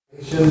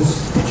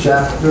Galatians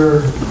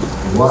chapter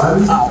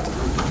 1,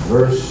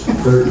 verse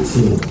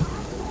 13.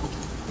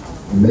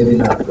 Maybe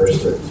not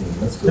verse 13.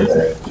 Let's go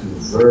back to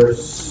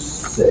verse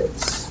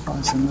 6.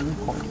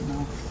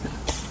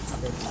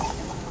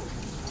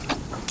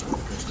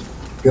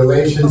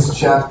 Galatians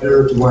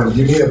chapter 1.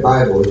 You need a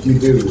Bible. If you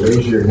do,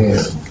 raise your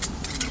hand.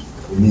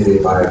 You need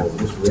a Bible.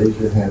 Just raise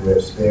your hand. We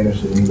have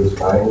Spanish and English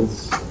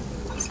Bibles.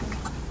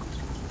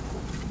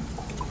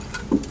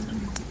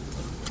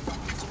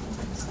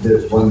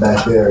 There's one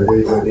back there. There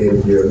you go,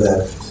 David, to your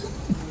left.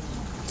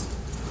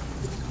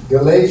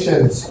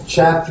 Galatians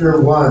chapter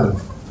 1,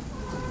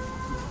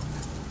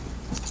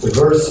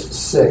 verse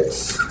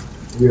 6.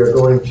 We are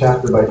going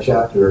chapter by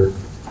chapter,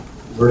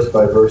 verse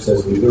by verse,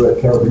 as we do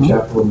at Calvary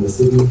Chapel in the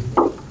city.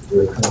 We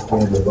are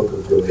currently in the book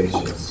of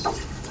Galatians.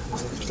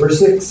 Verse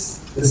 6.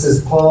 This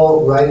is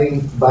Paul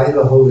writing by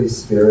the Holy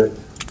Spirit,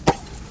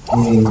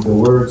 meaning the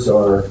words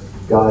are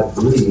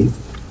God-breathed.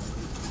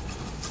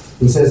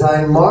 He says,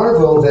 I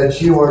marvel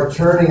that you are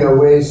turning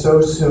away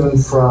so soon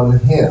from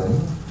him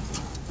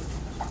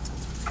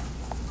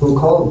who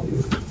called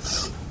you.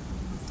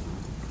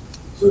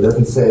 So it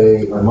doesn't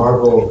say, I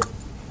marvel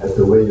at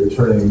the way you're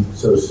turning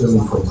so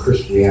soon from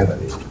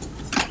Christianity.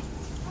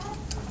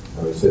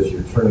 No, it says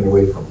you're turning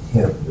away from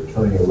him. You're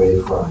turning away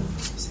from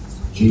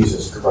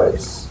Jesus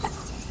Christ.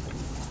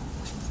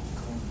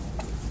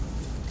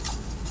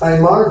 I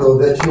marvel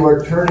that you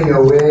are turning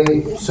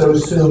away so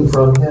soon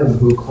from him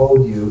who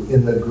called you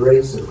in the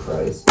grace of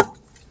Christ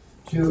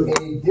to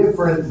a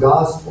different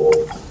gospel,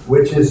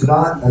 which is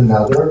not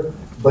another,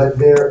 but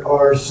there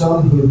are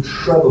some who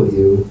trouble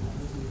you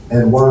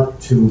and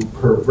want to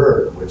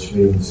pervert, which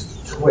means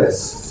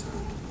twist,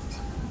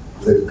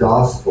 the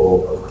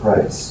gospel of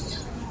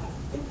Christ.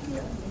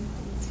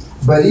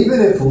 But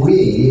even if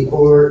we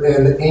or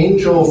an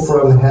angel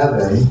from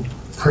heaven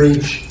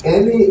preach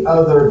any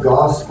other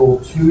gospel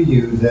to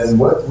you than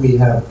what we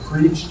have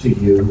preached to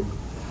you,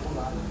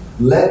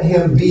 let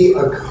him be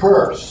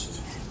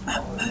accursed.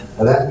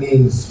 Now that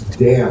means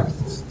damned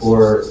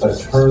or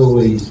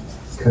eternally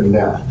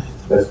condemned.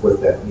 That's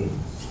what that means.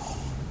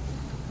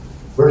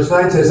 Verse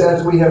 9 says,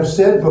 as we have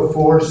said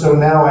before, so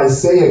now I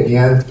say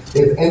again,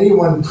 if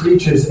anyone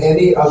preaches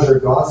any other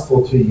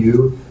gospel to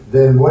you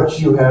than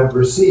what you have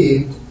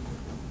received,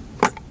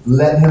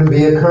 let him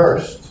be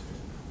accursed.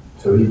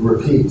 So he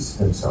repeats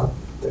himself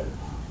there.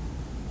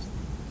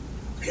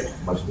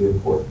 Must be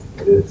important.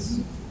 It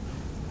is.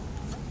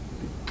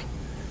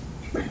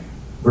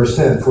 Verse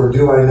 10, for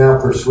do I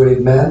now persuade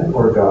men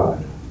or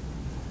God?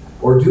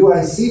 Or do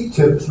I seek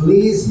to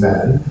please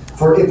men?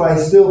 For if I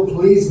still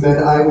please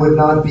men, I would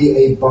not be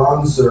a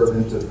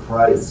bondservant of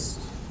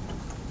Christ.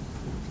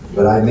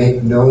 But I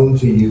make known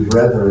to you,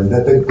 brethren,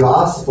 that the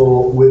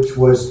gospel which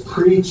was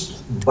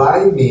preached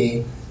by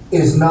me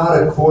is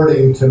not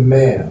according to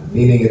man,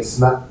 meaning it's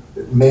not,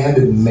 man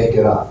didn't make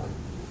it up.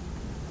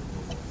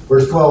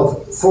 Verse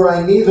 12, for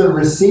I neither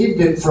received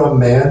it from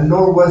man,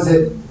 nor was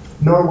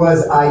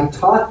I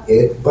taught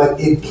it, but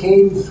it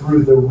came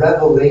through the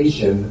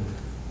revelation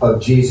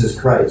of Jesus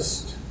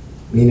Christ,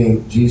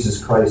 meaning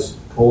Jesus Christ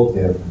told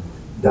him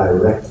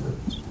directly.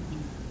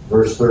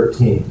 Verse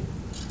 13,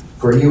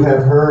 for you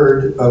have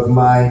heard of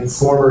my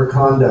former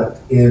conduct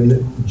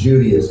in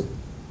Judaism,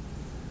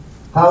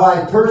 how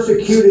I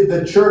persecuted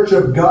the church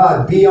of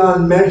God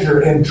beyond measure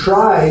and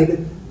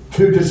tried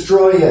to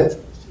destroy it,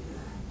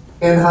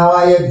 and how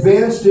I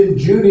advanced in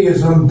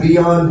Judaism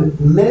beyond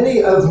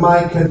many of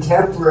my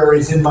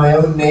contemporaries in my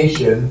own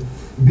nation,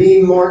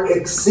 being more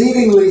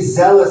exceedingly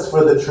zealous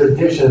for the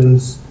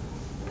traditions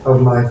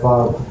of my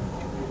father.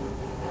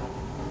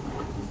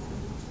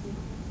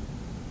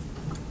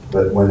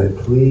 But when it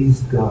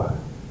pleased God,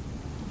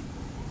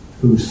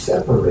 who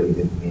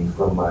separated me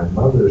from my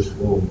mother's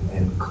womb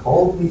and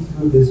called me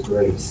through his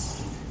grace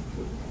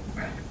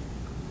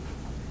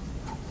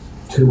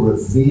to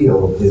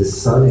reveal his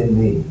Son in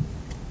me,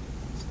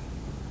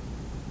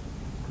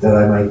 that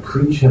I might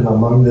preach him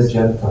among the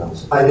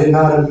Gentiles. I did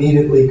not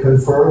immediately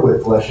confer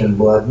with flesh and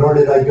blood, nor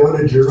did I go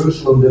to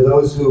Jerusalem to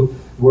those who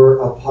were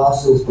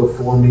apostles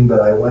before me,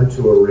 but I went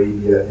to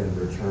Arabia and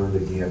returned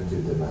again to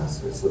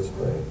Damascus. Let's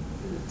pray.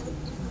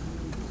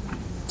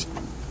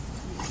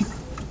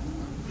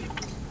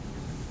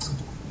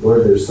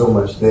 Lord, there's so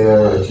much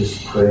there. I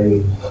just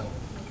pray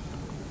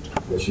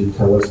that you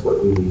tell us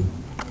what you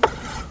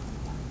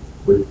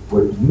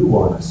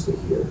want us to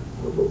hear,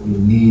 or what we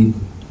need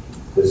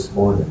this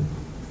morning.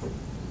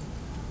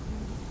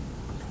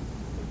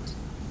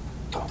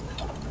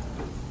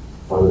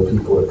 Father,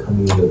 people are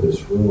coming into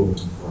this room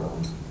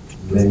from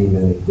many,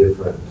 many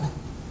different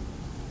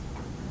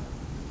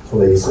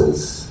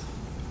places,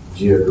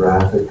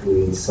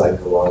 geographically,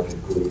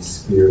 psychologically,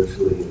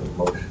 spiritually,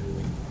 emotionally.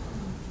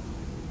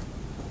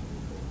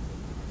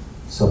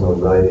 Some are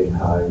riding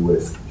high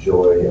with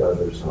joy,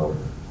 others are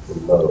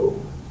low.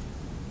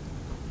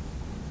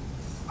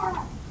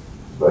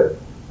 But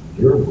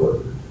your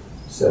word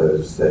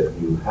says that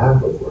you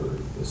have a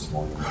word this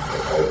morning for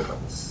all of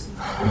us.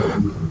 I know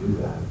you can do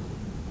that.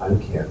 I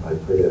can't. I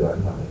pray that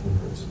I'm not a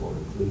hindrance, Lord.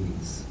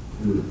 Please,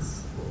 Lord.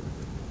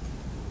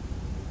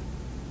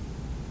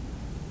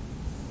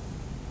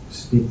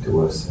 speak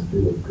to us and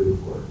do a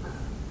good work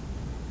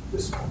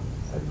this morning.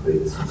 I pray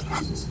this in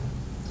Jesus'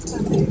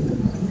 name.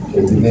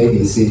 Okay, you may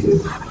be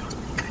seated.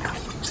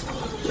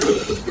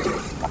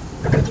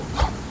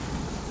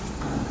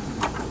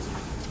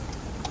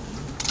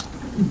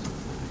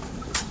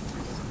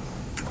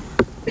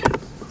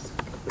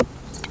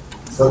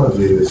 Some of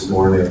you this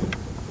morning,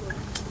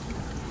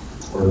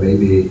 or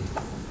maybe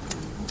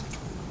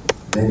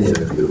many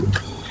of you,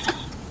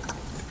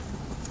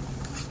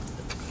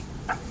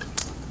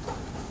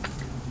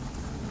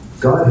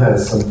 God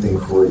has something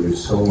for you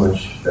so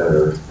much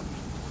better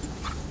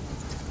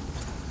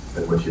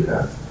than what you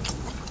have.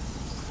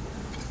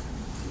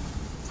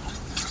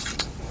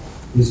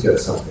 He's got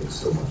something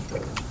so much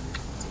better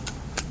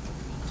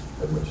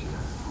than what you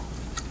have.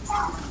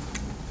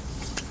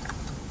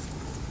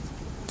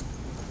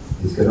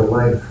 He's got a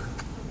life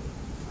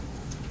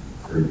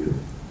for you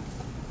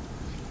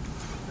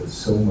that's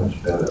so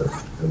much better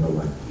than the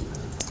life you have.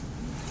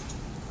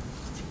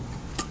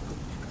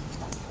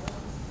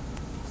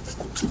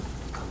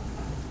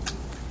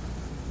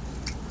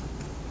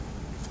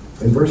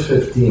 In verse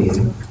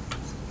 15,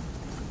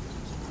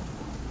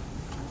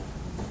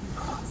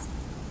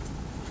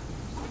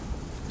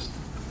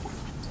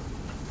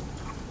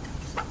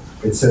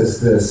 it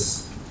says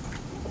this,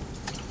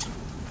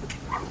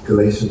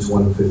 Galatians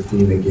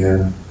 1:15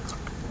 again.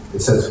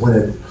 It says, when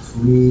it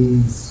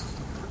pleased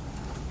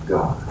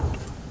God,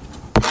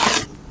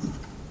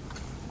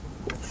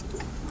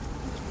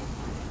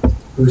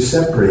 who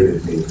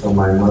separated me from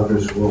my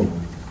mother's womb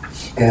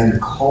and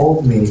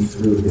called me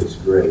through his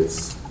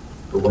grace.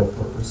 For what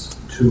purpose?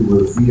 To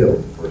reveal,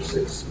 verse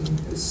 16,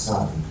 his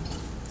Son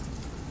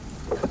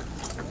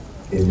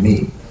in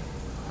me.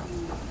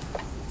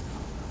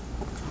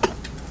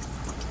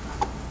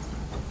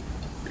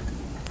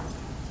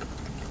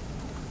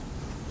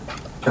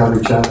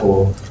 Calvary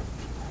Chapel,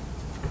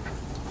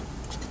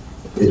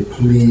 it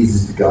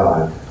pleased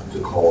God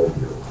to call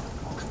you.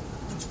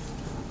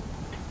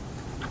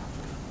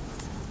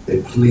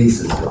 It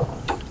pleases God.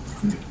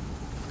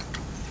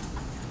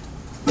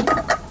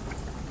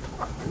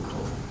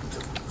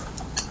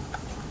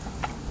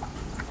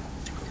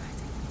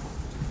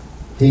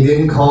 He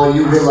didn't call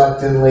you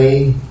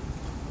reluctantly.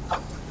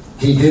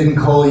 He didn't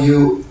call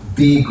you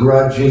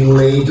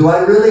begrudgingly. Do I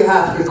really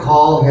have to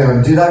call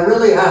him? Did I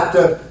really have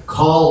to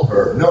call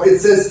her? No, it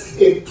says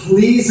it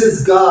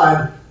pleases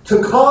God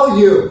to call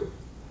you.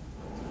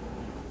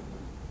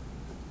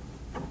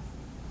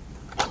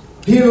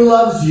 He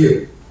loves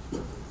you.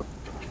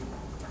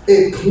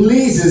 It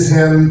pleases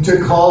him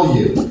to call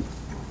you.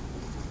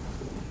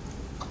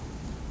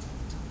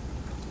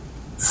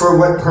 For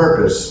what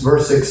purpose?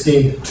 Verse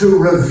 16, to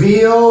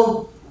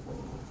reveal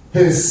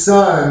his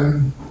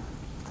Son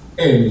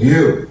in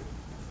you.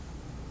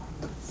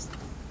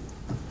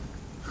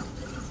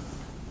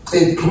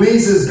 It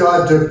pleases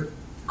God to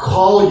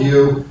call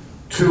you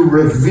to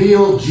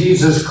reveal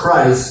Jesus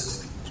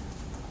Christ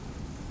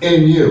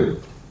in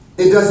you.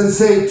 It doesn't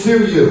say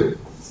to you.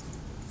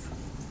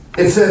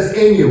 It says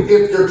in you.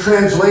 If your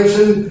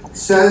translation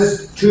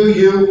says to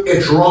you,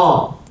 it's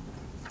wrong.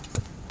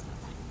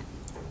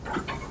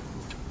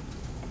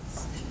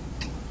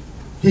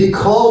 He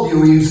called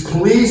you, he's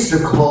pleased to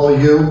call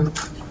you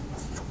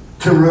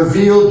to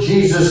reveal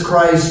Jesus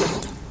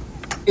Christ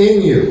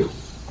in you.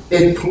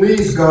 It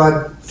pleased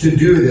God to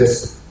do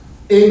this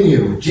in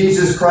you.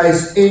 Jesus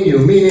Christ in you,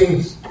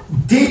 meaning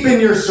deep in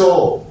your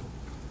soul.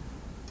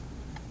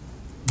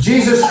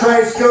 Jesus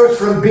Christ goes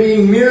from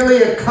being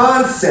merely a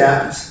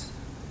concept,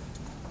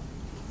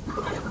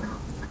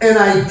 an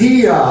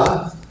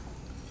idea.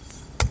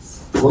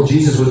 Well,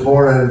 Jesus was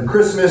born on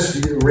Christmas,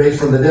 raised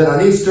from the dead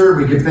on Easter.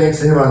 We give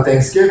thanks to him on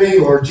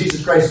Thanksgiving. Or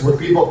Jesus Christ is what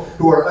people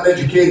who are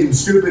uneducated and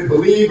stupid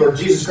believe. Or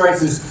Jesus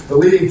Christ is the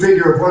leading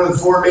figure of one of the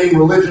four main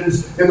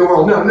religions in the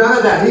world. No, none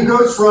of that. He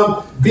goes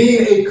from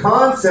being a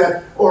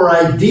concept or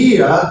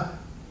idea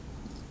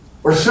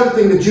or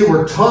something that you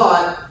were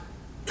taught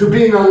to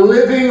being a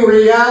living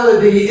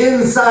reality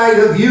inside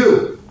of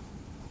you.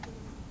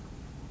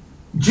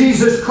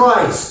 Jesus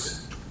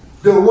Christ,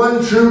 the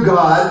one true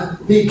God,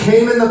 he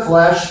came in the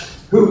flesh,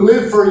 who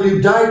lived for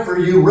you, died for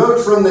you,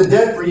 rose from the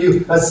dead for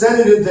you,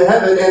 ascended into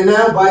heaven, and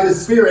now by the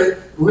Spirit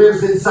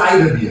lives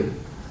inside of you.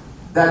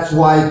 That's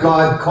why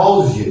God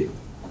calls you.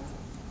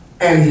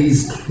 And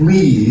he's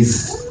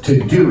pleased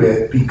to do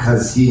it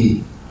because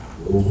he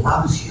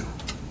loves you.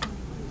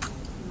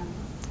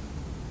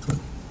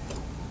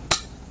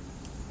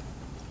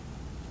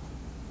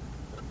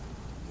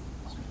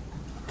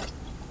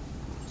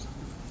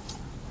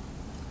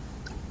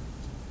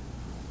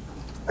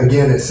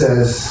 Again, it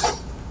says,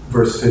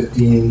 verse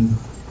 15,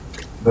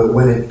 but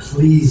when it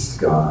pleased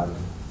God,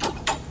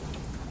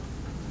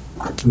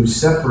 who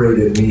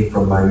separated me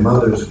from my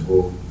mother's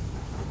womb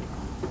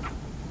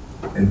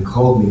and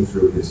called me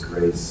through his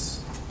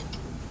grace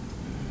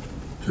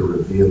to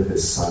reveal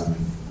his Son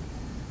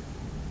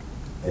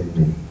in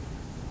me.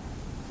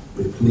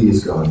 It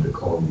pleased God to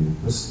call you.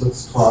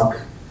 Let's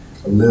talk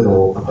a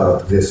little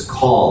about this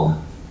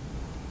call.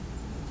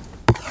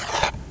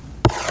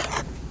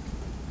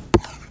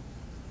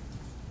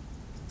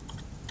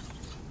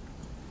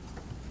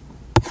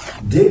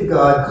 Did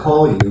God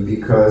call you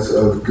because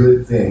of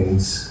good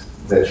things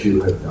that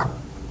you have done?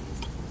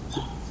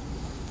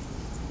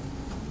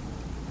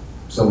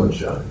 Someone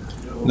shout.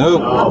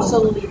 No.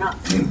 Absolutely not.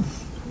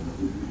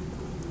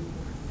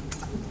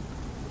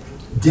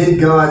 Did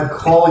God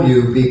call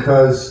you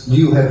because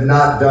you have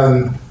not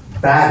done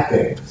bad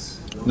things?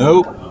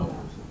 No.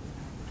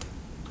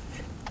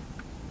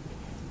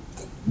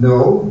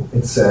 No,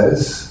 it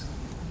says,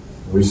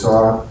 we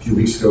saw a few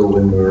weeks ago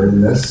when we were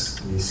in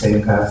these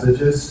same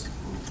passages,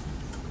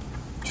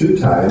 2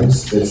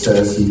 times it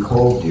says he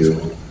called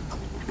you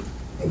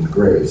in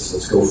grace.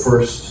 Let's go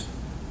first.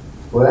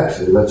 Well,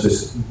 actually, let's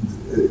just,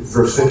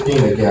 verse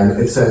 15 again.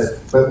 It says,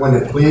 but when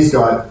it pleased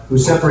God, who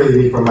separated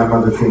me from my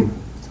mother's womb,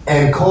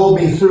 and called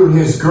me through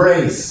his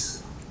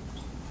grace.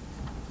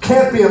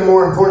 Can't be a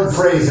more important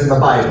phrase in the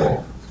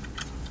Bible.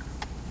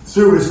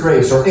 Through his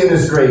grace, or in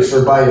his grace,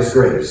 or by his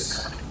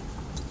grace.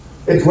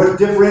 It's what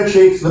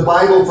differentiates the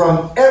Bible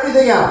from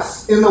everything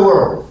else in the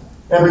world.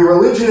 Every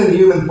religion and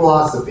human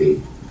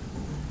philosophy.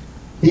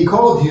 He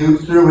called you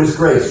through his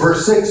grace.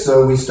 Verse 6,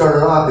 so we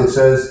started off, it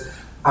says,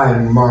 I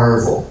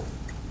marvel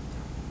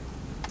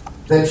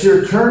that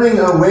you're turning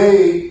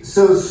away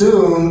so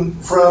soon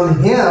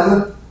from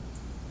him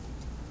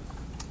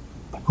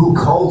who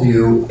called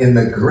you in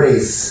the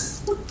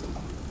grace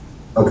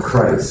of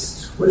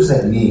Christ. What does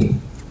that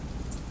mean?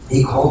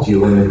 He called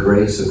you in the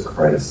grace of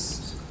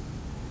Christ.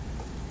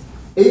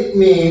 It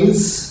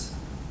means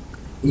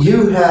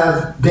you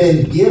have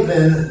been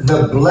given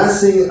the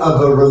blessing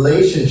of a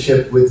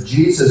relationship with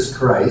Jesus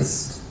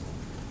Christ,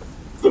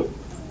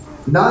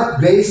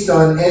 not based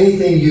on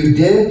anything you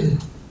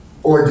did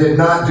or did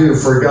not do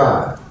for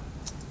God,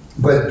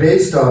 but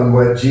based on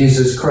what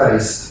Jesus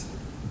Christ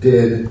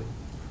did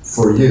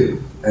for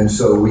you. And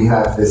so we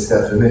have this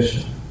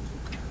definition,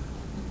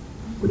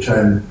 which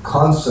I'm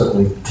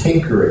constantly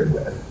tinkering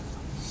with.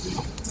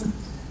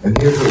 And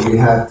here's what we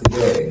have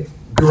today.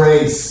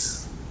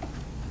 Grace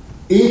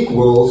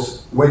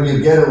equals when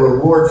you get a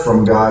reward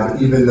from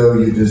God, even though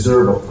you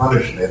deserve a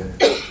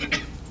punishment,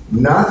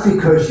 not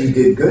because you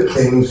did good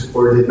things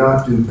or did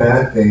not do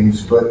bad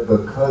things, but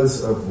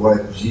because of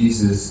what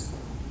Jesus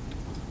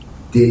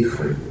did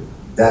for you.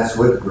 That's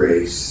what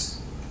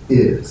grace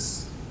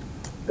is.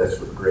 That's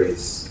what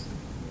grace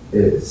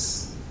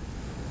is.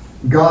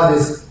 God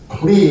is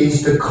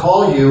pleased to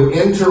call you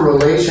into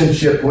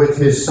relationship with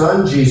his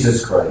Son,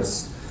 Jesus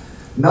Christ,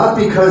 not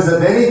because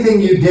of anything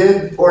you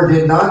did or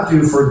did not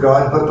do for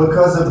God, but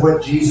because of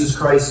what Jesus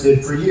Christ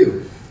did for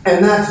you.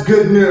 And that's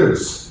good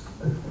news.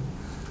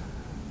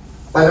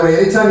 By the way,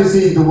 anytime you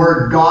see the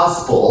word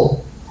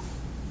gospel,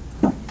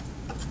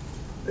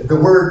 the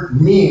word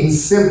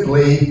means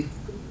simply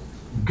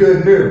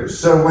good news.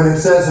 So when it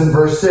says in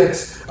verse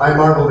 6, I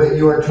marvel that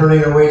you are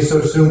turning away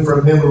so soon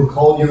from him who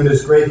called you in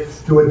his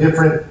grace to a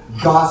different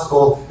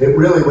gospel. It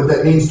really, what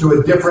that means, to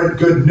a different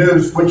good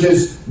news, which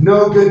is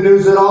no good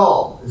news at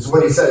all, is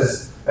what he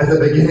says at the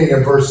beginning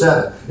of verse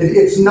 7.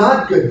 It's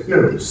not good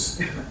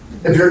news.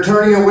 If you're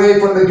turning away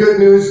from the good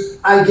news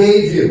I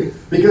gave you,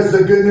 because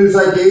the good news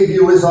I gave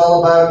you is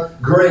all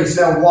about grace.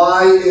 Now,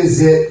 why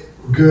is it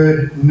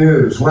good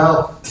news?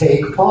 Well,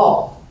 take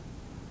Paul.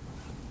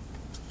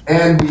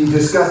 And we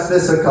discussed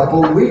this a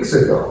couple of weeks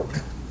ago.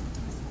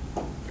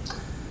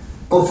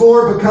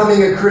 Before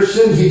becoming a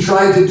Christian, he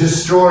tried to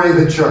destroy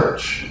the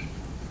church.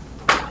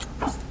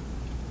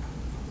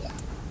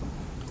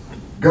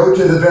 Go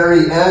to the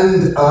very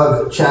end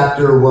of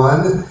chapter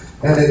 1,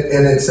 and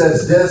it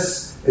says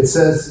this. It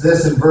says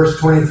this in verse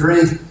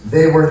 23,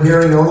 they were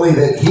hearing only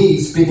that he,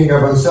 speaking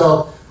of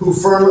himself, who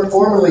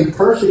formerly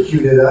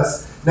persecuted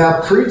us,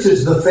 now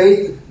preaches the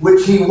faith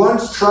which he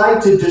once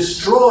tried to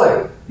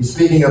destroy. He's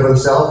speaking of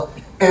himself,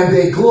 and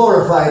they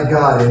glorified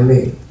God in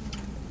me.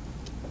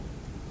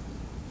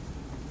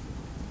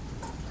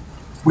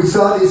 We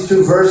saw these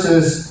 2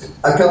 verses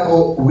a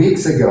couple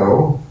weeks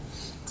ago.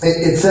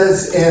 It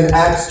says in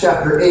Acts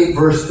chapter 8,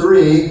 verse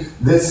 3,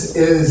 this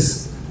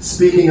is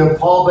speaking of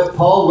Paul, but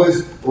Paul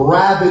was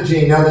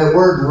ravaging. Now that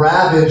word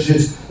ravage,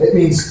 it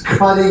means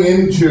cutting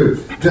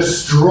into,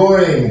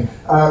 destroying,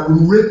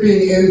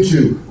 ripping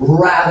into,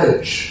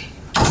 ravage.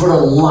 That's what a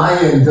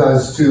lion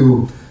does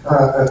to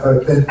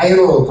an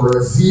antelope or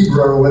a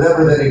zebra or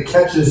whatever that it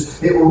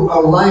catches. A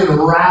lion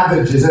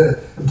ravages. And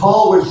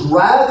Paul was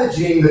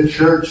ravaging the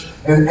church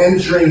and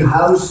entering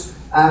house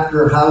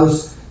after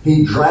house.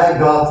 He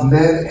dragged off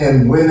men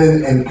and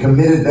women and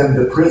committed them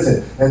to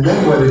prison. And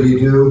then what did he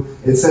do?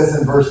 It says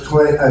in verse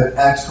 20,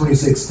 Acts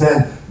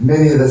 26:10,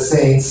 many of the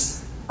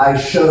saints I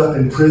shut up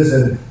in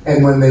prison,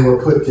 and when they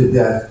were put to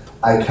death,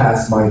 I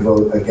cast my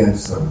vote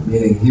against them.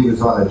 Meaning he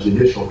was on a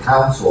judicial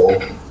council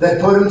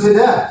that put him to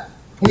death.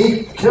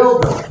 He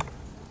killed them.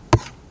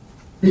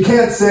 You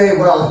can't say,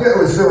 well, there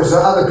was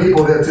other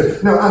people there too.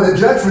 No, on the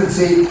judgment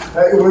seat,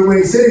 when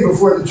he's sitting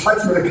before the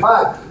judgment of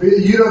God,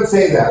 you don't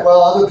say that.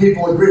 Well, other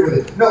people agree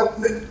with it. No,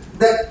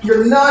 that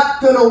you're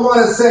not going to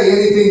want to say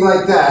anything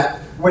like that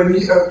when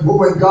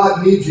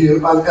God needs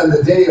you on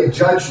the day of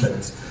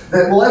judgment.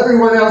 That, well,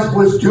 everyone else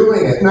was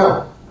doing it.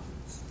 No.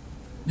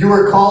 You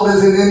were called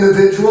as an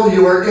individual.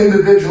 You were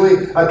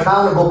individually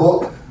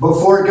accountable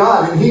before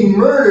God. And he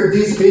murdered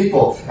these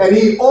people. And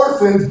he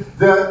orphaned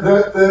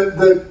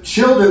the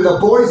children, the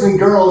boys and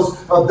girls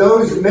of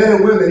those men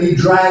and women he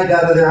dragged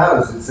out of their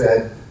house, it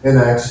said in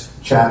Acts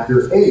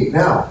chapter 8.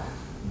 Now,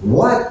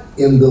 what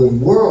in the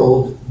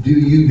world do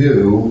you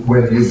do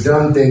when you've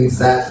done things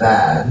that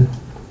bad?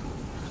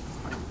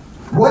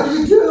 What do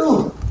you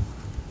do?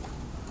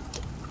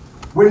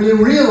 When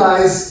you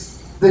realize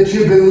that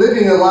you've been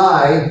living a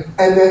lie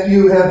and that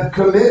you have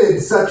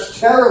committed such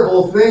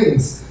terrible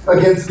things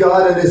against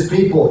God and his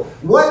people,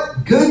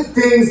 what good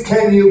things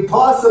can you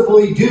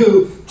possibly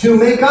do to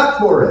make up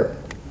for it?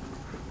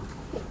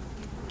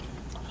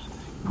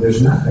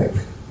 There's nothing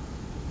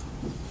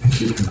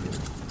that you can do.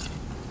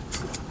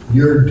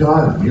 You're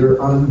done.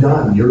 You're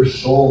undone. Your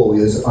soul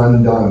is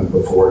undone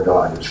before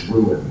God. It's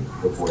ruined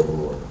before the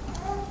Lord.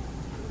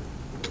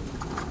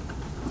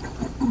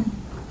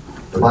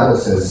 The Bible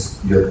says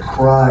your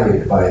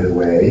pride, by the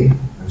way,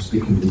 I'm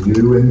speaking to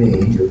you and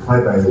me, your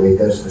pride, by the way,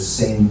 does the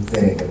same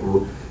thing.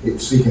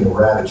 Speaking of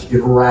ravage,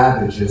 it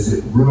ravages,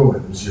 it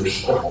ruins your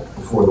soul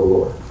before the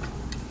Lord.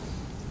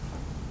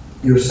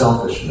 Your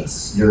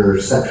selfishness, your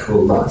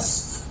sexual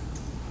lust,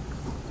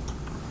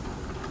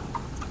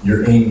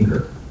 your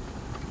anger.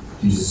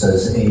 Jesus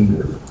says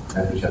anger,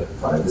 Matthew chapter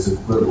 5, is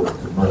equivalent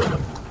to murder.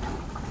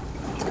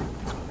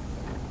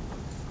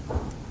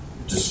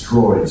 It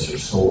destroys your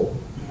soul.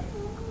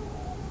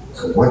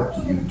 So what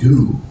do you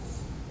do?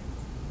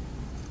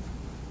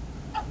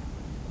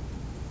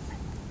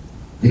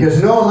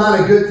 Because no amount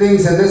of good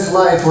things in this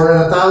life or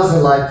in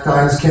 1,000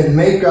 lifetimes can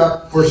make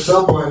up for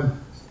someone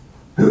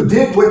who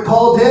did what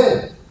Paul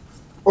did,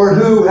 or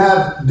who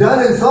have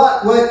done and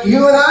thought what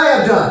you and I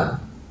have done.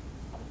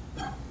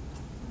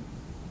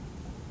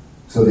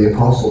 So the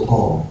Apostle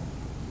Paul,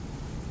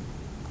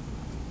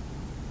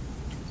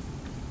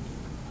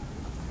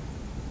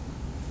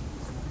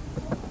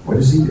 what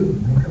does he do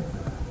to make up for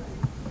that?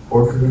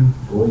 Orphaning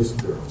boys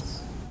and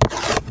girls.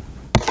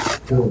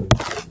 Killing them.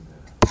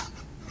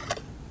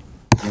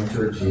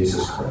 Enter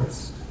Jesus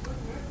Christ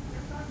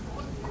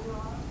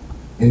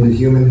into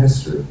human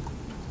history.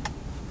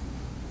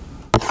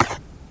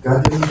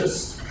 God didn't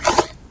just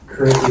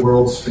create the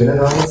world, spin it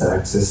on its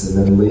axis, and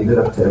then leave it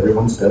up to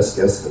everyone's best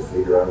guess to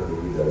figure out who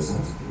he does.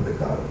 That's what a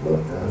God of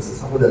love does.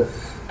 It's not what the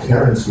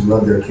parents who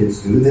love their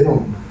kids do. They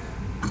don't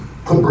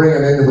bring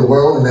them into the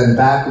world and then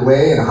back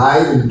away and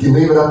hide and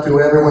leave it up to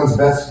everyone's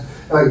best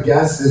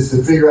guess is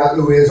to figure out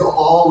who is.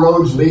 All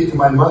roads lead to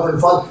my mother and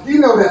father. You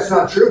know that's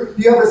not true.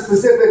 You have a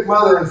specific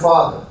mother and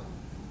father.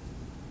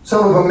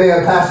 Some of them may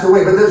have passed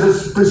away, but there's a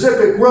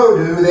specific road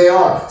to who they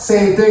are.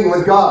 Same thing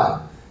with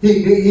God.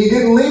 He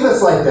didn't leave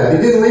us like that.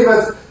 He didn't leave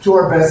us to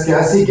our best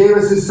guess. He gave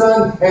us his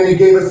Son, and he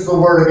gave us the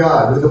Word of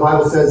God, who the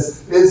Bible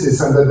says is his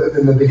Son.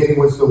 In the beginning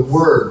was the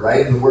Word,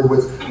 right? And the Word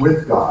was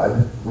with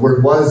God. The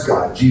Word was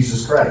God,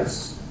 Jesus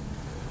Christ.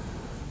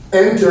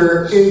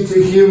 Enter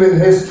into human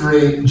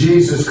history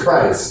Jesus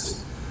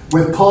Christ,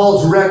 with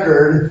Paul's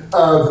record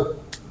of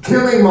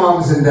killing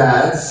moms and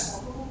dads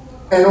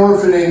and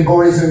orphaning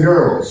boys and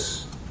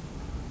girls.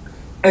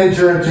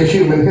 Enter into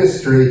human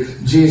history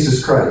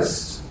Jesus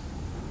Christ.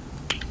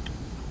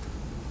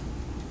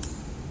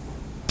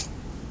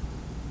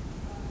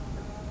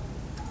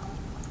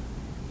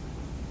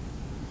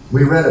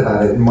 We read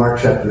about it in Mark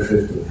chapter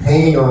 15,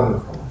 hanging on the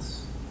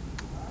cross.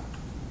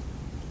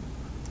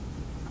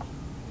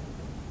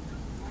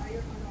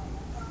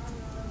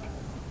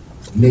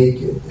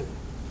 Naked.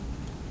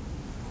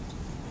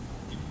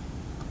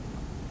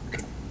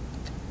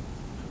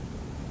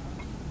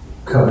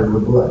 Covered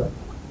with blood.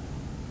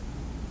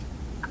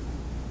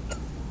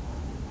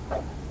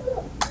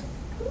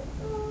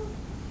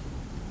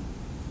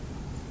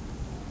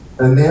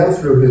 A nail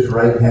through his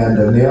right hand,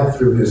 a nail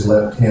through his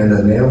left hand,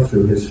 a nail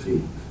through his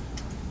feet.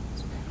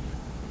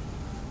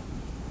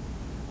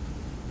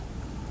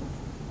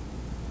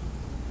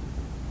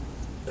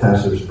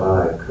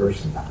 Passers-by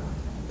cursing him.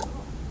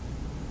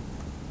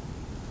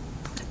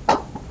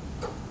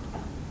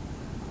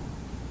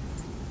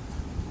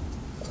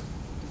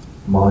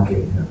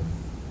 Mocking him.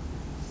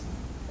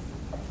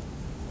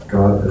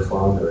 God the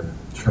Father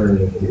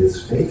turning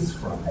his face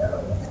from him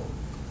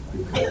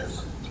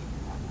because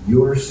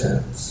your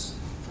sins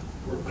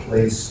were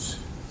placed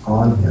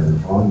on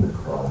him on the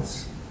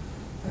cross.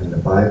 And the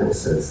Bible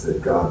says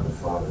that God the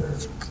Father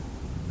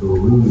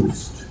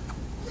bruised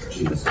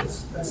Jesus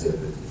as if it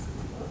is.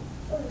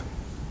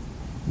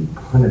 He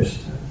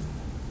punished him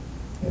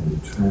and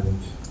he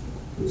turned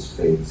his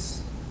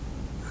face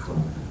from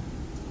him.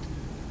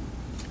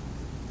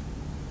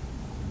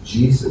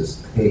 Jesus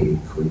paid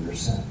for your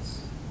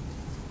sins.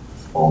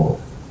 All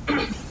of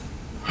them.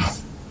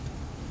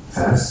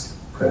 Past,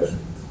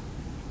 present,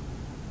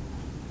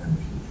 and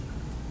future.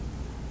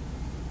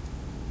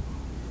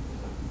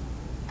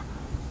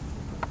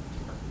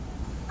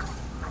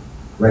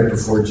 Right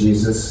before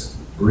Jesus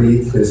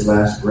breathed his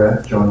last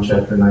breath, John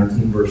chapter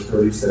 19, verse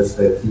 30 says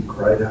that he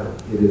cried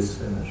out, "It is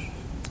finished."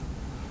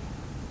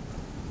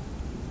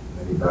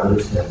 And he bowed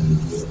his head and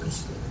he gave up his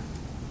spirit.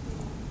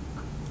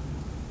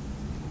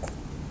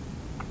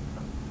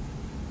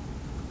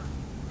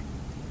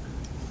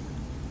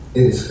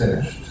 It is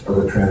finished.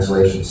 Other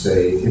translations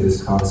say it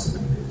is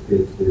consummated.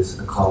 It is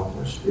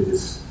accomplished. It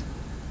is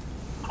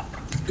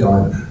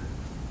done.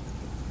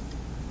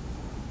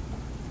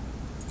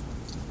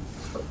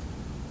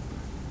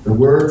 The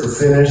word for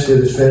finished, it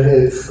is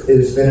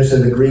finished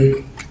in the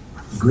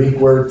Greek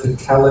word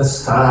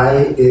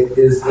tetelestai. It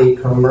is a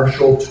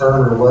commercial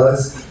term, or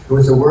was. It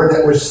was a word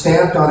that was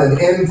stamped on an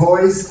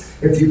invoice.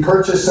 If you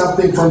purchased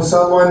something from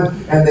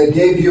someone and they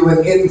gave you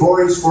an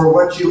invoice for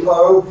what you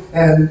owe,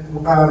 and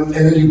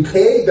then you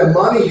paid the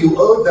money you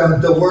owed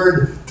them, the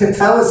word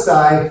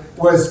tetelestai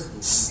was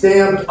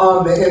stamped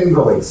on the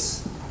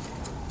invoice.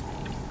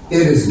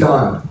 It is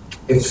done.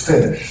 It's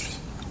finished.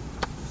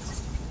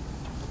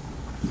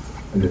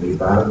 And then he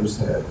bowed his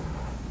head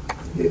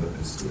and gave up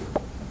his spirit.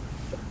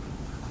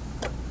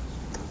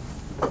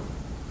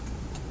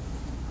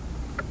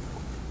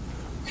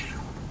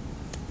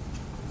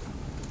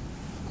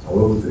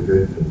 Oh, the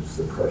good news,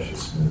 the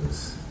precious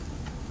news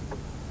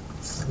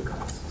of the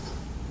gospel.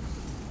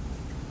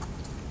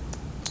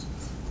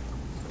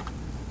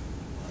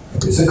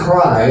 It's a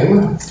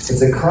crime.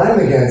 It's a crime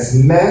against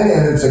men,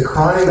 and it's a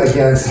crime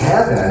against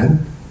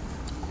heaven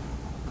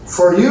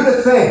for you to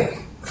think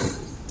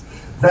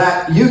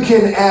that you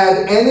can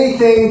add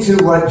anything to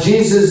what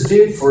Jesus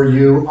did for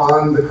you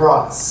on the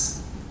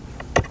cross.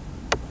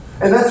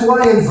 And that's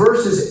why in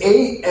verses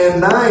 8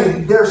 and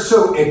 9, they're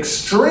so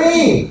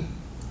extreme,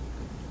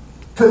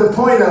 to the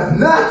point of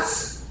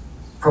nuts,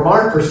 from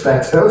our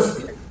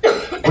perspective.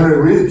 When we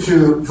read it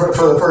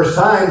for the first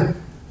time,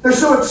 they're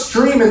so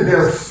extreme in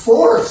their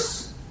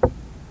force.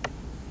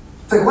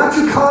 It's like, why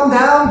don't you calm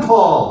down,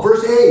 Paul?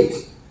 Verse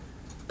 8.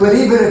 But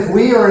even if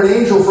we or an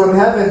angel from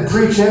heaven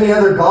preach any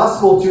other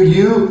gospel to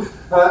you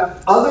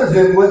other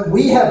than what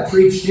we have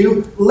preached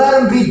you,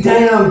 let him be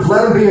damned,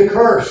 let him be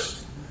accursed.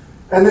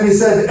 And then he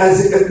said,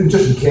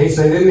 just in case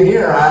they didn't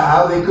hear,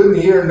 how they couldn't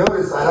hear,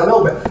 notice, I don't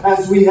know. But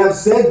as we have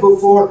said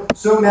before,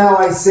 so now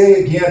I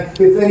say again,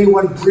 if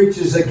anyone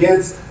preaches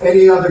against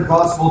any other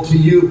gospel to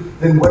you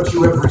than what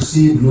you have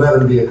received,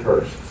 let him be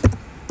accursed.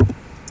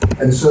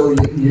 And so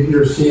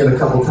you're seeing a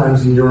couple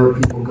times in Europe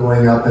people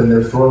going up and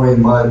they're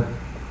throwing mud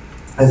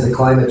as a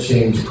climate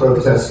change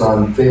protest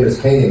on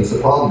famous paintings. The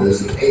problem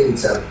is the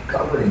paintings have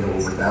covering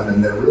over them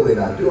and they're really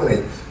not doing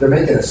it. They're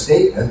making a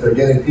statement. They're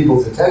getting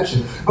people's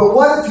attention. But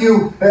what if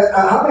you...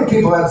 how many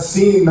people have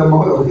seen the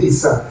Mona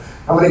Lisa?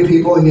 How many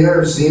people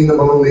here have seen the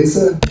Mona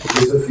Lisa?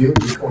 There's a few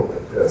people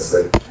like this.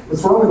 Like,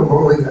 what's wrong with the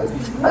Mona Lisa?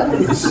 I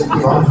think it's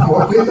wrong with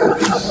the Mona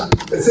Lisa.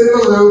 It's in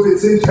the Louvre.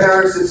 It's in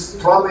Paris.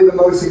 It's probably the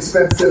most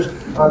expensive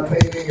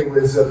painting. It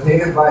was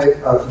painted by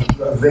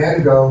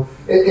Van Gogh.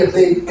 If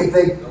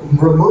they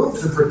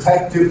removed the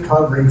protective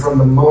covering from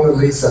the Mona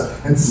Lisa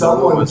and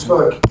someone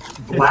took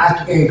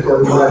black ink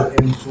or mud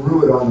and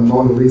threw it on the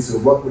Mona Lisa,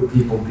 what would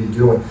people be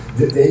doing?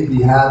 They'd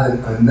be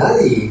having a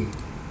nutty.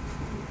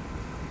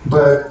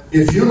 But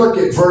if you look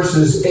at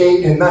verses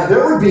 8 and 9,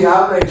 there would be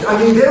outrage.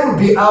 I mean, there would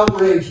be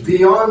outrage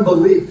beyond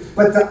belief.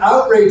 But the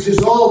outrage is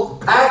all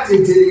packed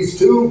into these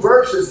two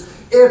verses.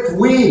 If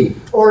we,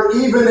 or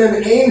even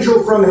an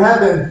angel from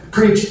heaven,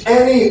 preach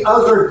any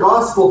other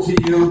gospel to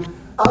you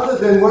other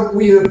than what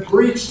we have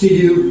preached to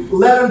you,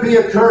 let him be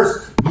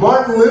accursed.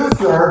 Martin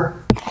Luther,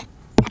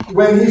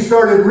 when he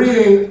started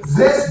reading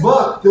this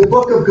book, the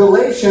book of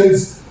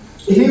Galatians,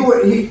 he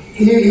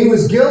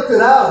was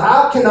guilted out.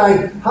 How can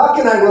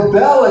I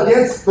rebel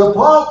against the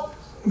Pope?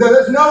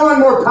 There's no one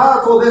more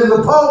powerful than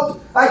the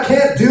Pope. I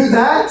can't do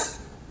that.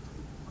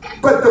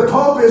 But the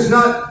Pope is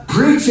not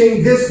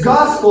preaching this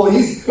gospel.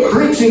 He's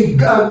preaching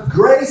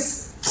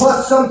grace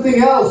plus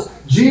something else.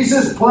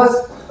 Jesus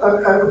plus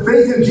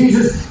faith in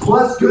Jesus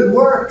plus good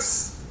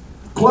works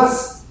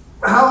plus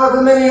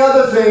however many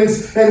other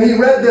things. And he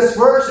read this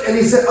verse and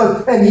he said,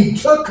 and he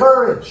took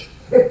courage.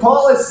 If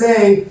Paul is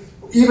saying,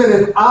 even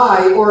if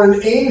I or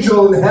an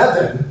angel in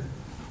heaven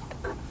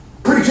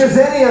preaches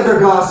any other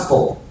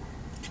gospel,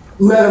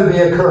 let him be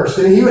accursed.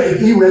 And he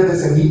read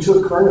this and he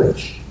took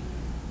courage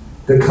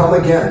to come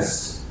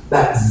against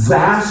that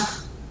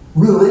vast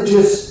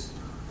religious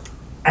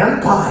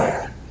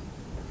empire.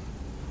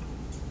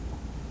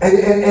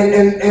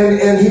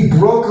 And he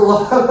broke a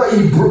lot.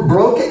 He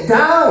broke it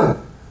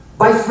down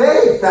by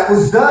faith. That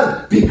was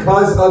done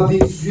because of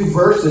these few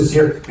verses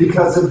here,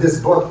 because of this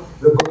book,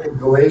 the book of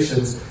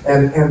Galatians.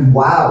 And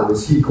wow,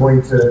 is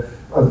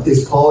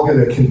Paul going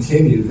to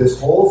continue this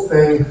whole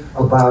thing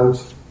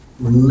about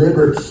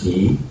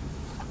liberty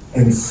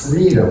and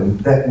freedom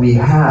that we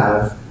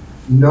have,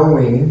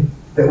 knowing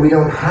that we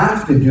don't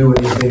have to do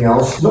anything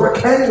else, nor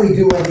can we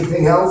do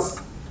anything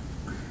else,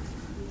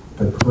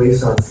 but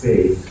place our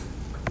faith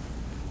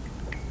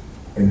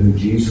in who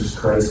Jesus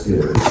Christ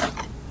is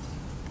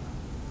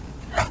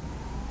and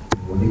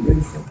what he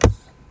did for us.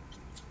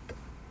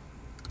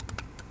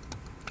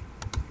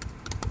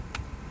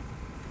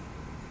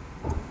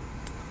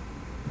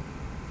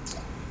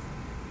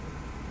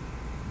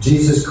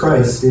 Jesus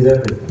Christ did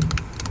everything.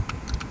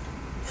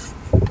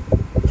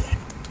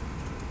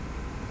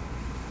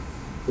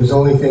 There's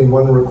only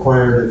one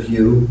required of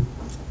you,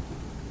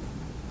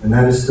 and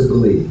that is to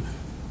believe.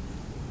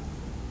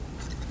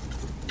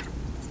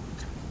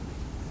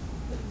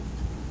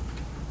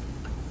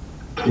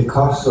 It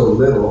costs so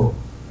little,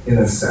 in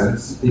a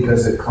sense,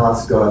 because it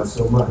costs God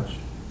so much.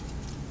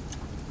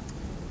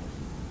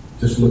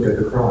 Just look at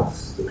the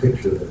cross, the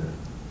picture there.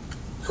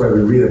 That's why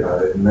we read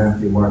about it in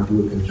Matthew, Mark,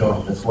 Luke, and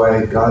John. That's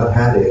why God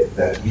had it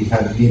that he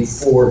had need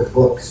 4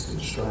 books to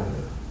describe it.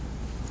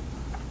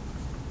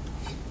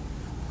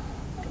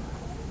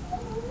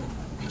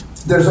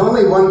 There's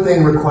only one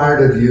thing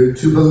required of you: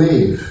 to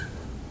believe.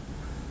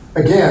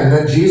 Again,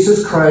 that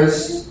Jesus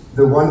Christ,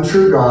 the one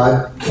true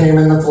God, came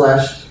in the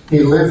flesh. He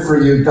lived for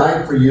you,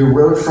 died for you,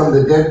 rose from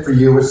the dead for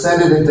you,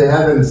 ascended into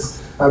heaven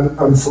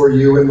for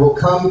you, and will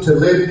come to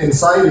live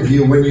inside of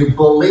you when you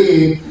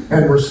believe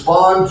and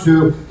respond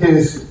to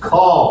his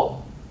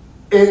call.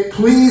 It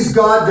pleased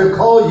God to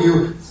call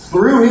you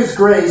through his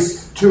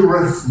grace to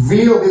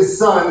reveal his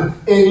Son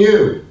in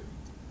you.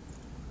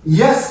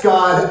 Yes,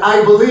 God,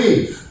 I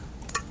believe,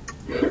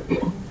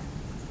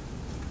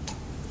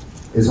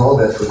 is all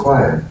that's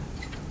required.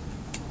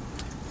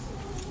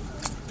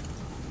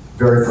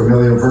 Very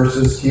familiar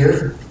verses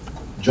here.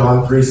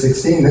 John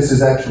 3:16. This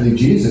is actually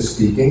Jesus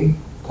speaking.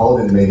 Paul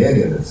didn't make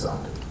any of this up.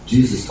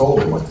 Jesus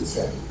told him what to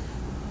say.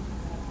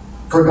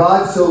 For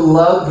God so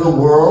loved the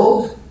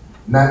world,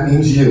 and that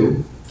means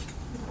you.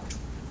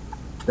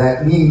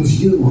 That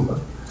means you.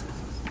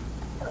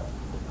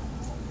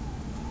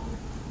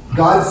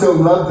 God so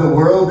loved the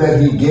world that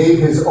he gave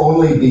his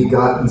only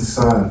begotten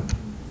Son,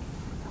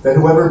 that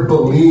whoever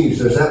believes,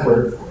 there's that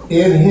word,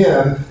 in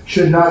him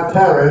should not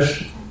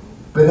perish,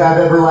 but have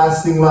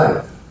everlasting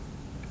life.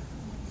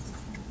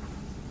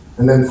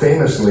 And then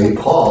famously,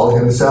 Paul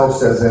himself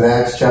says in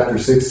Acts chapter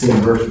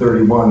 16, verse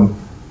 31,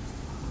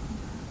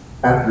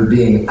 after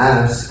being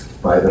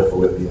asked by the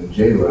Philippian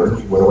jailer,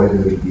 what do I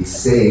do to be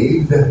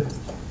saved?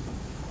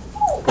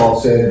 Paul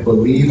said,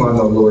 believe on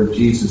the Lord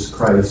Jesus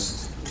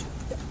Christ,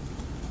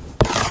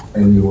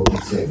 and you will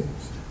be saved.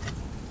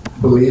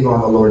 Believe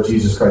on the Lord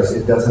Jesus Christ.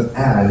 It doesn't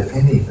add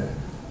anything.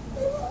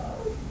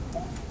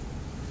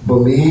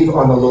 Believe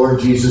on the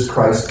Lord Jesus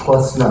Christ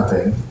plus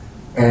nothing,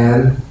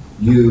 and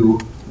you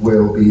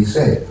will be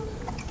saved.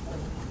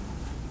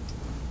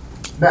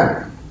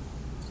 Now,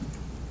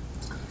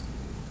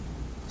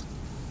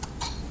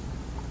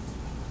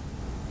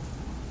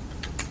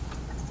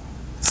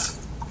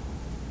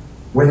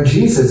 when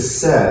Jesus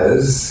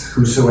says,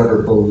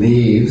 whosoever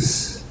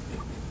believes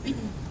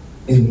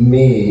in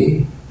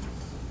me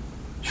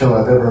shall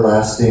have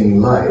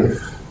everlasting life,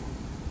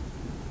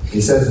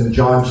 he says in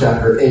John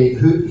chapter 8,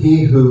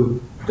 he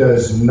who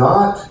does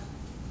not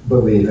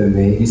believe in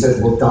me, he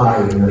says, will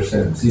die in their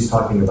sins. He's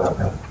talking about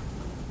hell.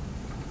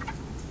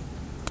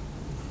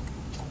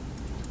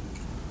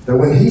 But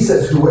when he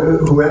says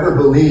whoever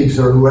believes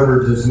or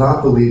whoever does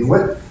not believe,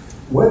 what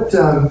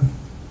does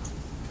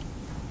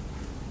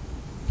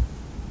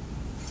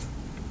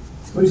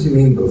he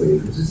mean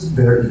believe? This is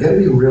very, you got to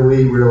be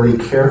really, really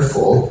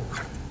careful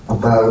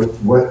about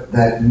what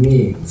that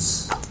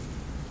means.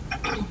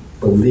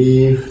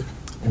 Believe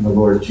in the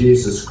Lord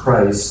Jesus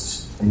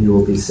Christ, and you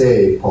will be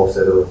saved, Paul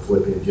said to the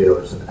Philippian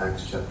jailers in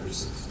Acts chapter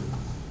 16.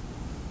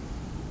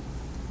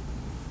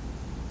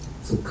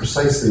 So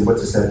precisely what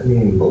does that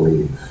mean,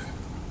 believe?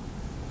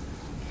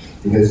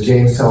 Because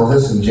James tells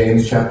us in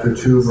James chapter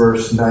 2,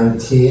 verse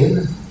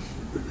 19,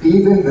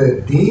 even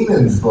the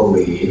demons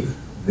believe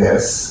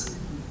this,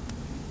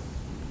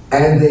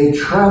 and they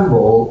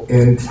tremble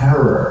in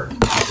terror.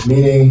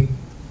 Meaning,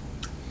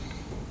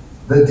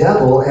 the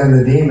devil and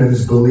the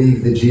demons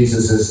believe that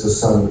Jesus is the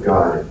Son of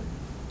God.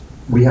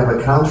 We have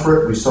accounts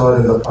for it. We saw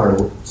it in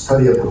our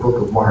study of the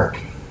book of Mark.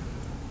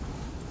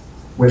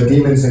 When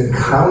demons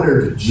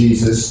encountered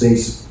Jesus, they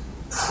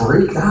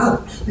freaked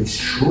out. They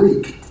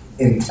shrieked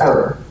in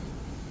terror.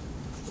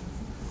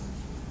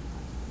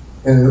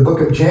 And in the book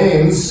of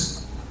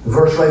James, the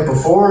verse right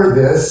before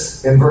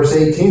this, in verse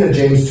 18 of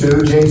James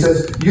 2, James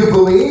says, you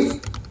believe?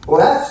 Well,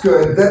 that's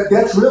good.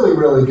 That's really,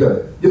 really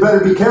good. You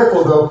better be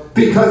careful, though,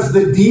 because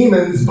the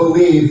demons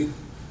believe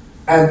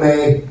and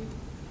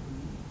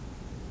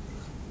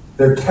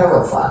they're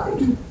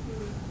terrified.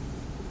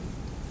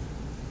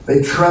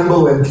 They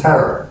tremble in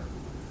terror.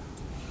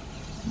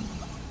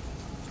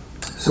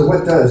 So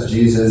what does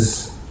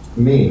Jesus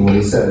mean when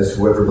he says,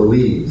 whoever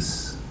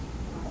believes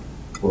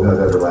will have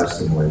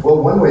everlasting life?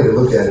 Well, one way to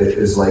look at it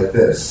is like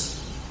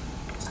this.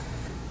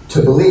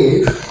 To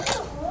believe,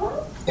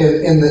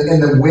 in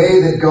the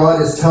way that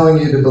God is telling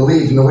you to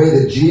believe, in the way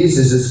that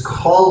Jesus is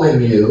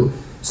calling you,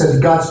 says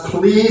God's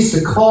pleased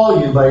to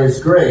call you by his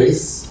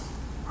grace,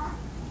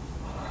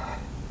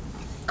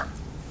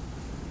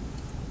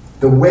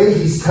 the way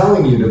he's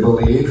telling you to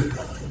believe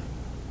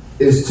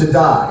is to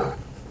die.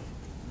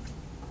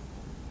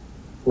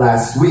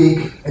 Last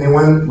week,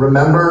 anyone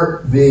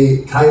remember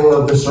the title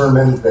of the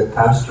sermon that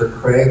Pastor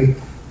Craig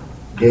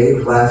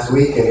gave last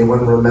week?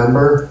 Anyone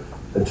remember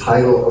the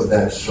title of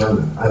that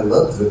sermon? I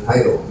love the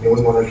title.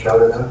 Anyone want to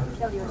shout it out?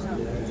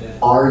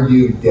 Are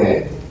You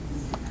Dead?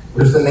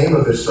 Where's the name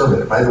of the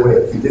sermon? By the way,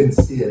 if you didn't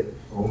see it,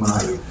 oh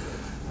my,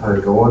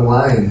 go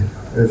online.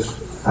 It's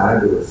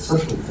fabulous.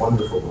 Such a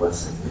wonderful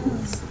blessing.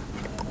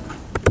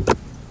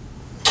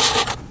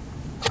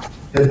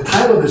 The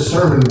title of the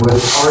sermon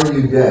was, Are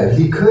You Dead?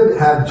 He could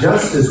have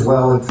just as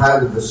well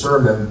entitled the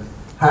sermon,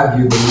 Have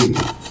You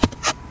Believed?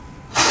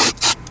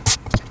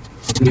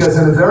 Because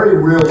in a very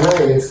real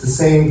way, it's the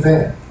same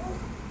thing.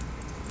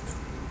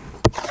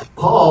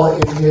 Paul,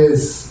 in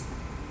his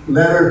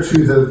letter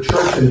to the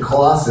church in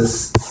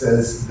Colossus,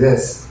 says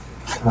this.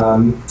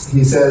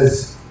 He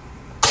says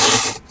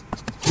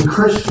to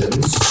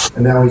Christians,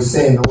 and now he's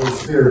saying, the Holy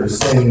Spirit is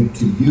saying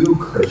to you,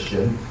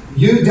 Christian,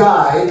 you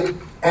died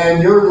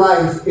and your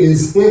life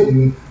is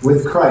hidden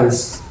with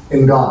Christ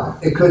in God.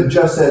 It could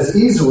just as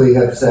easily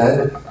have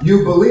said,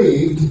 you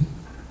believed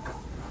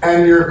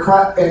and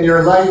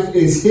your life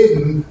is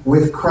hidden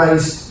with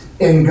Christ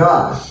in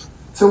God.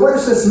 So what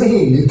does this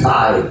mean, you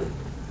died?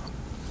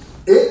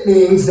 It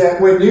means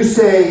that when you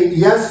say,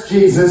 yes,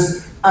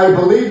 Jesus, I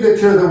believe that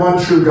you're the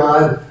one true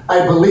God.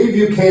 I believe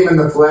you came in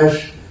the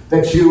flesh,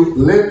 that you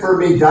lived for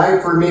me,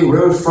 died for me,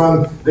 rose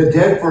from the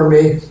dead for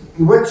me.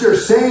 What you're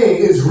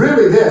saying is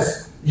really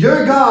this.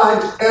 You're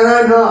God and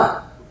I'm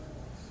not.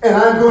 And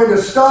I'm going to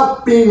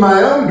stop being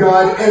my own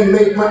God and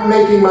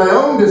making my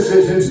own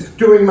decisions,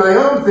 doing my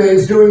own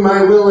things, doing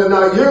my will and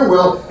not your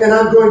will. And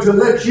I'm going to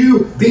let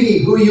you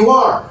be who you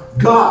are,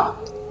 God.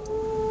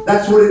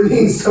 That's what it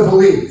means to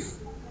believe.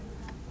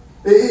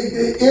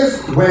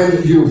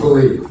 When you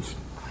believed.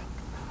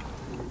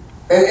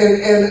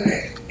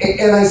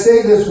 And I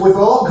say this with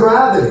all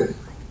gravity.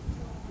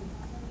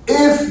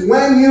 If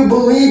when you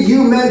believe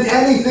you meant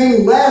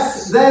anything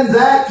less than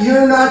that,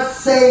 you're not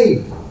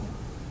saved.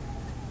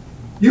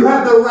 You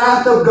have the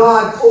wrath of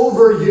God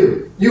over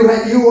you. You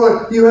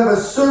have a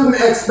certain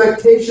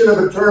expectation of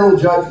eternal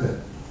judgment.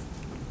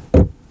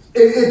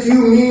 If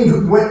you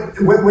mean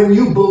when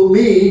you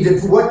believed,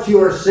 if what you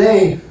are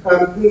saying,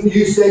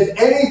 you said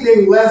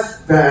anything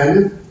less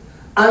than,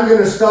 I'm going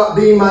to stop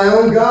being my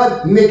own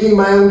God, making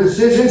my own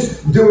decisions,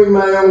 doing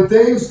my own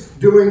things,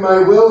 doing my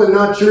will and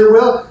not your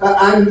will.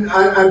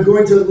 I'm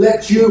going to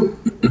let you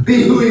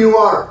be who you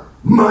are,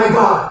 my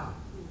God.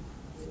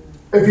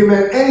 If you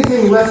meant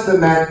anything less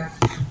than that,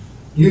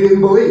 you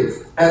didn't believe.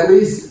 At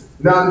least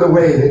not in the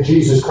way that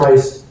Jesus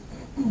Christ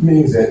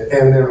means it.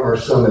 And there are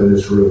some in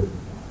this room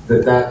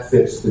that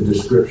fits the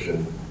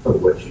description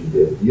of what you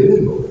did. You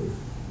didn't believe.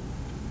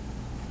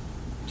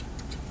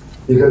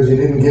 Because you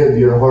didn't give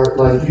your heart,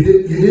 you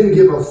didn't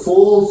give a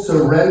full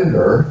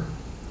surrender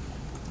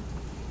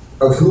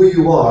of who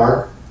you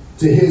are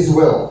to His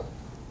will.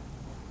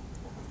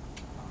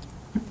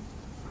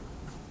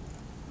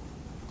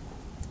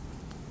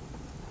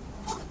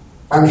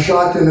 I'm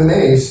shocked and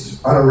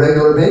amazed on a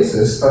regular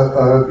basis.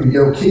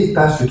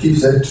 Pastor Keith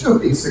said it 2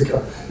 weeks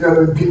ago.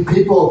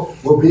 People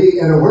will be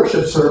in a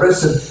worship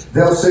service and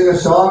they'll sing a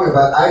song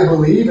about I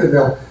believe, and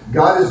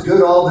God is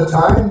good all the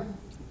time.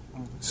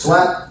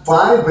 Slap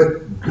 5,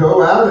 but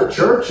go out at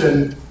church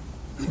and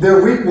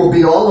their week will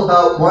be all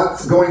about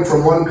going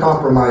from one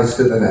compromise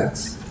to the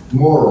next.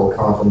 Moral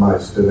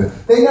compromise to the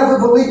next. They never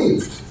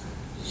believed.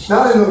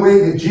 Not in the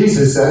way that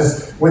Jesus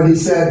says when He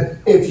said,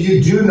 if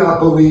you do not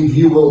believe,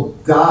 you will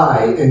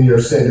die in your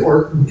sin.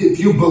 Or if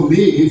you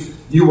believe,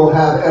 you will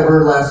have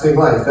everlasting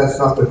life. That's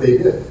not what they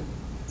did.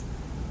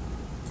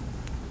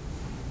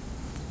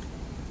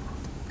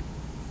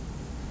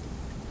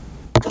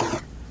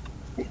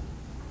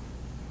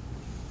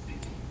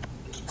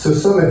 So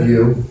some of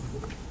you,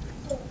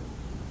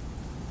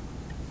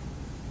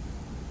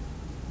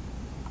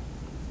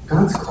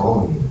 God's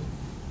calling you.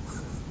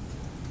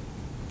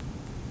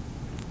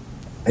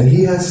 And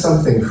He has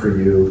something for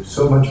you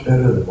so much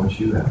better than what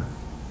you have.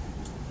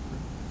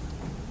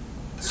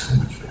 So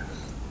much better.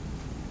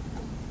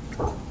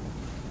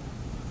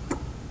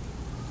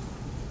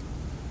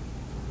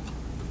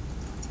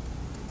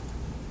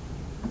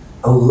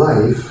 A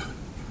life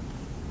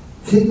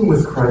hidden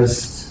with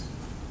Christ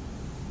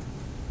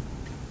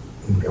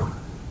in God.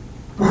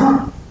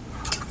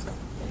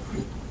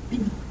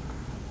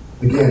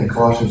 Again,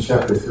 Colossians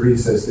chapter 3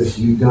 says this,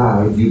 you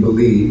died, you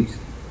believed,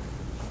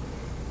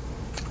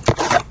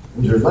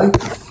 and your life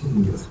is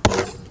hidden with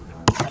Christ in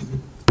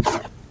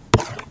God.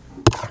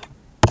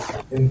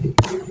 And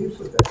here's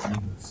what that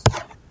means.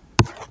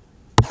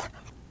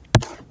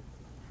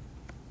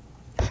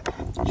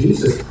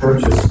 Jesus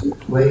purchased a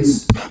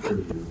place for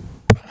you,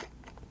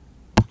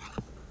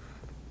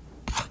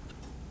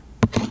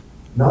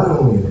 not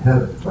only in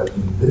heaven, but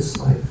in this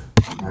life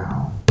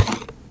now.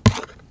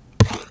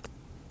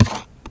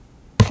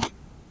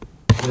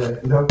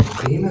 That no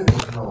demon in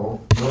hell,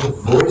 no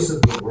voice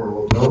of the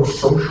world, no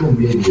social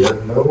media,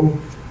 no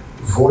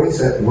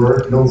voice at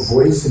work, no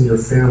voice in your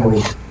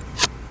family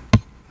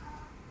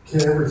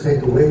can ever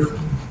take away from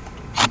you.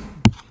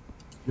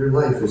 Your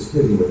life is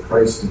hidden with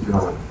Christ in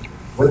God.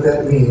 What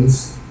that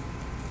means,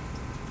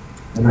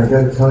 and I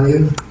got to tell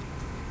you,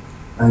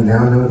 I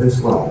now know this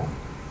well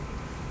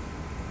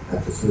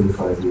after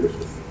 35 years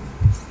with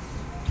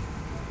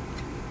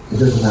you. It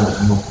doesn't matter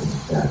how many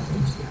bad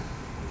things get.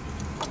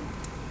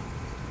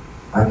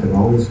 I can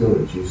always go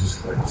to Jesus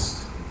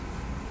Christ.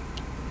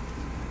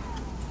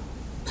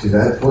 To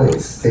that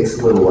place. It takes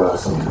a little while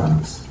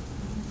sometimes.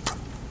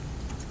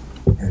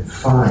 And and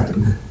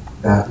find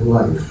that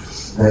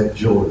life, that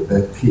joy,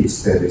 that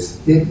peace that is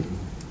hidden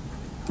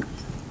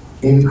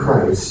in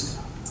Christ,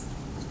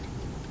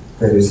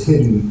 that is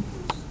hidden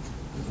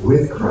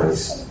with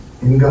Christ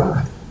in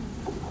God.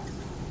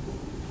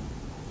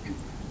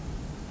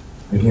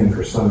 Again,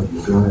 for some of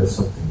you, God has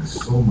something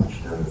so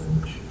much better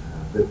than what you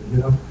have. But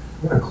I'm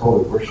going to call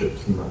the worship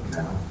team up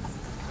now.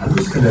 I'm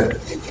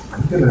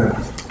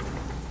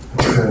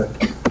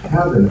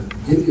gonna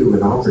give you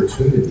an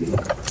opportunity.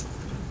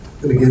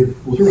 We're going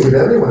to give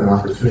everyone an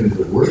opportunity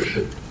to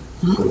worship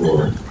the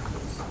Lord.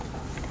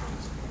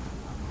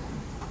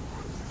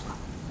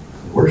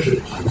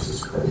 Worship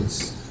Jesus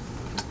Christ.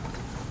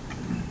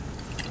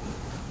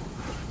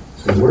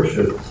 To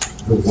worship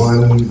the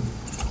one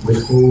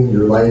with whom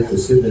your life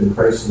is hidden in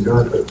Christ and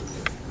God. But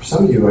for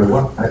some of you, I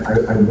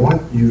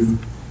want you,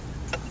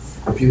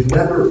 if you've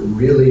never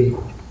really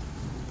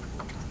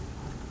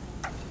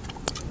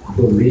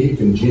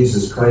believed in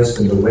Jesus Christ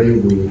in the way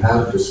we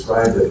have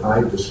described it,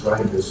 I've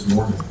described this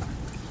morning.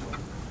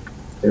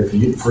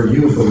 For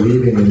you,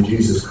 believing in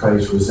Jesus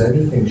Christ was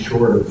anything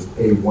short of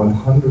a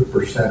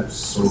 100%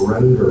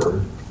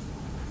 surrender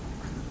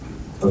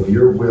of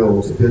your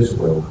will to His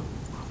will,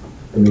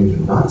 I mean, you're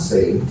not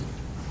saved,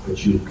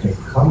 but you can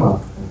come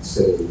up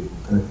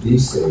and be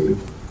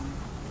saved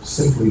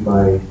simply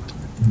by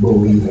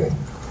believing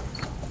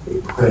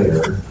a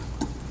prayer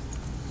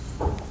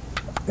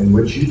in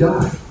which you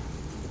die.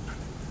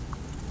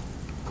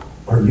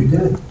 Are you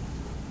dead?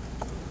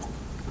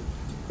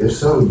 If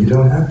so, you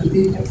don't have to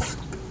be dead.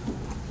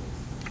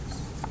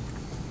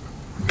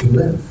 You can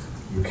live.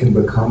 You can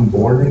become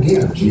born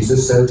again.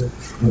 Jesus said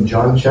in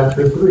John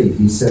chapter 3,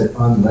 He said,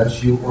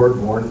 unless you are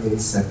born a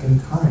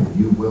second time,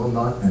 you will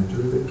not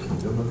enter the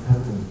kingdom of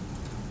heaven.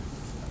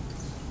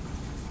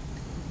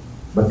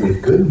 But the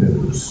good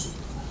news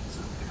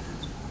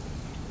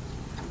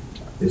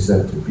is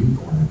that to be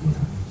born again,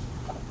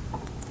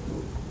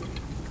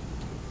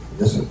 it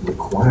doesn't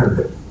require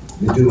that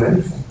you do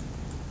anything.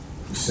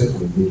 You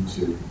simply need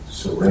to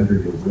surrender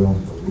your will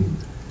and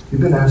believe. If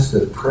you've been asked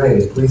to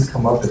pray, please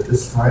come up at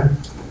this time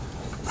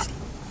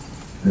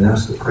and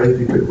ask to pray. If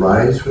you could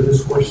rise for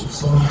this worship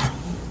song.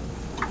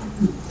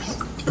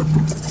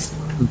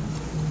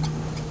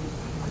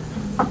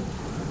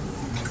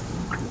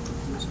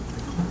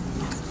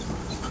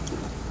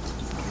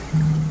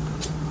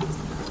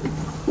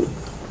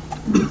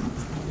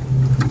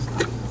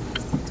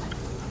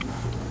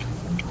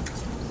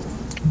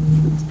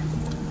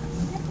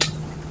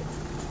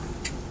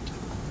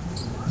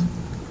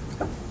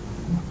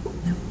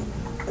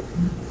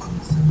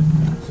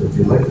 So if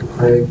you'd like to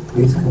pray,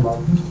 please come up.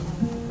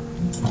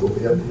 We'll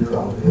be up here,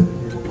 I'll be up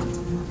here.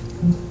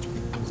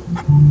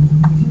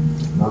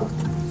 Not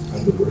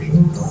time to worship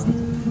God.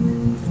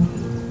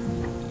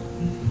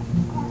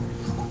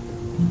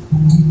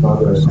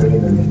 Father, I pray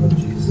in the name of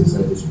Jesus, I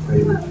just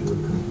pray that you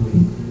would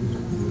complete,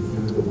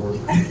 do the work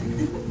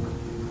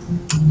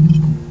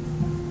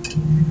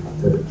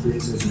that it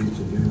pleases you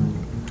to do.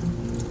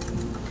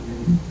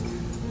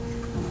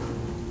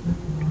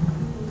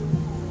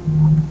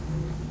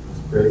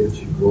 Pray that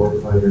you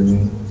glorify your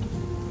name.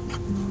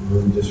 We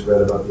just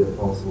read about the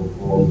Apostle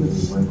Paul when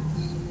he went.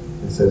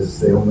 It says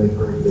they only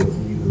heard that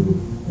he who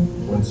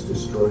once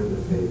destroyed the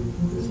faith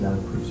is now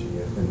preaching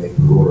it, and they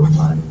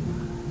glorify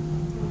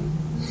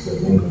the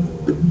name of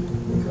the Lord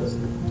because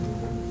of it.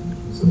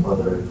 So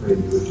Father, I pray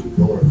you would be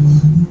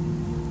glorified.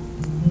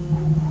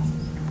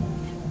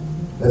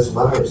 As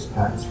lives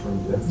pass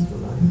from death to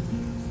life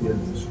here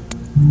in this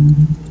room.